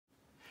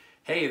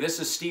Hey, this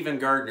is Stephen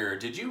Gardner.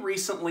 Did you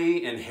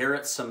recently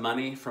inherit some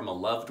money from a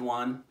loved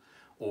one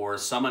or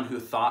someone who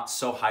thought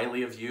so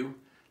highly of you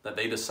that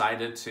they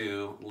decided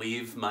to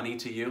leave money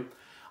to you?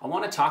 I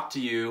want to talk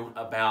to you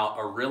about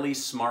a really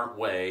smart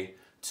way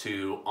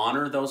to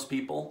honor those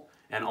people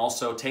and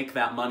also take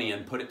that money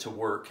and put it to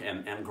work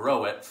and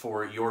grow it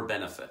for your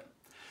benefit.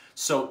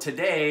 So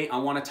today I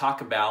want to talk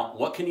about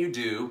what can you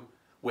do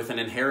with an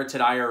inherited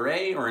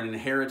IRA or an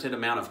inherited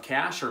amount of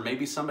cash, or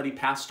maybe somebody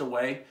passed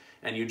away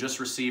and you just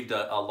received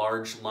a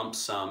large lump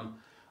sum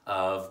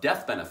of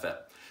death benefit.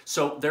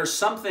 So there's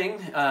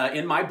something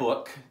in my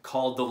book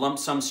called the lump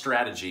sum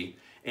strategy,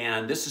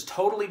 and this is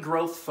totally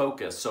growth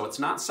focused. So it's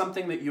not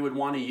something that you would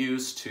want to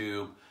use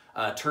to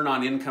turn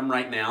on income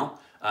right now.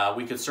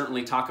 We could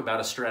certainly talk about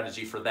a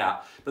strategy for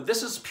that. But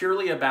this is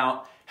purely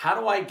about how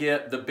do I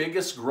get the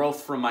biggest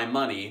growth from my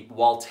money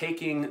while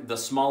taking the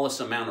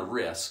smallest amount of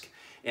risk.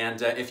 And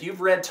if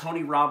you've read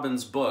Tony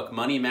Robbins' book,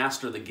 Money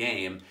Master the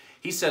Game,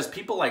 he says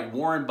people like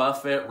Warren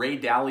Buffett, Ray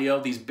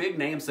Dalio, these big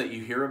names that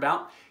you hear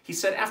about, he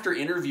said after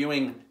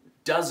interviewing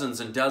dozens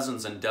and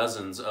dozens and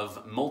dozens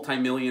of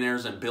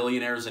multimillionaires and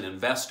billionaires and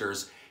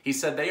investors, he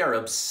said they are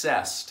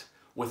obsessed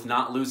with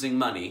not losing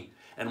money.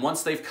 And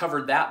once they've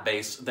covered that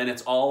base, then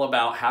it's all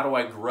about how do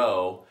I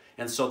grow?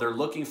 And so they're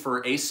looking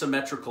for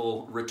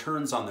asymmetrical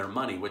returns on their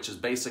money, which is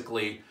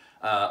basically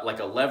like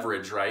a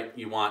leverage, right?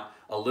 You want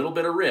a little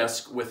bit of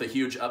risk with a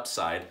huge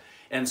upside.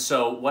 And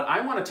so what I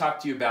want to talk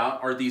to you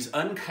about are these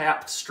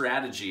uncapped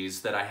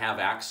strategies that I have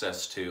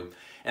access to.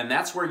 And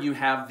that's where you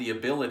have the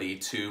ability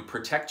to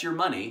protect your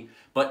money,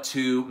 but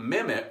to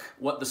mimic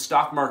what the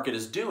stock market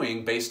is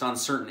doing based on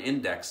certain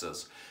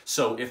indexes.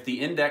 So if the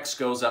index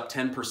goes up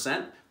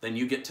 10%, then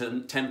you get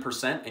to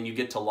 10% and you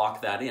get to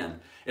lock that in.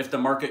 If the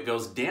market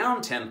goes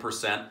down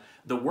 10%,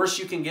 the worst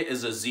you can get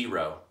is a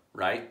zero,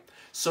 right?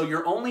 So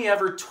you're only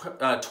ever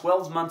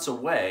 12 months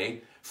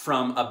away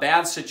from a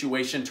bad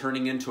situation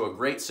turning into a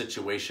great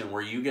situation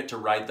where you get to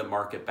ride the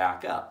market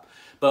back up.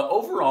 But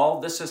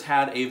overall, this has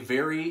had a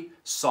very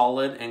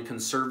solid and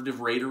conservative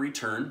rate of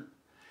return,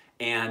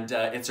 and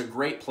it's a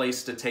great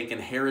place to take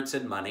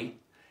inherited money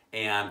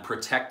and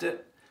protect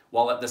it,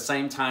 while at the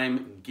same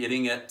time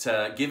giving it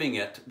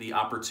the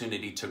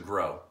opportunity to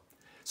grow.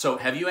 So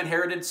have you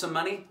inherited some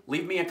money?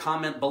 Leave me a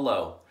comment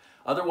below.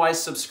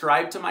 Otherwise,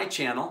 subscribe to my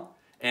channel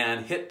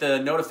and hit the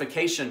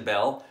notification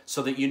bell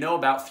so that you know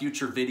about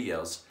future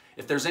videos.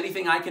 If there's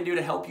anything I can do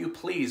to help you,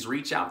 please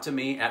reach out to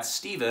me at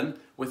Stephen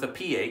with a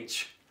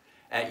PH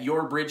at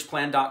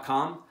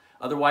yourbridgeplan.com.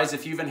 Otherwise,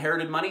 if you've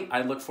inherited money,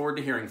 I look forward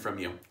to hearing from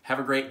you. Have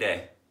a great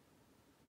day.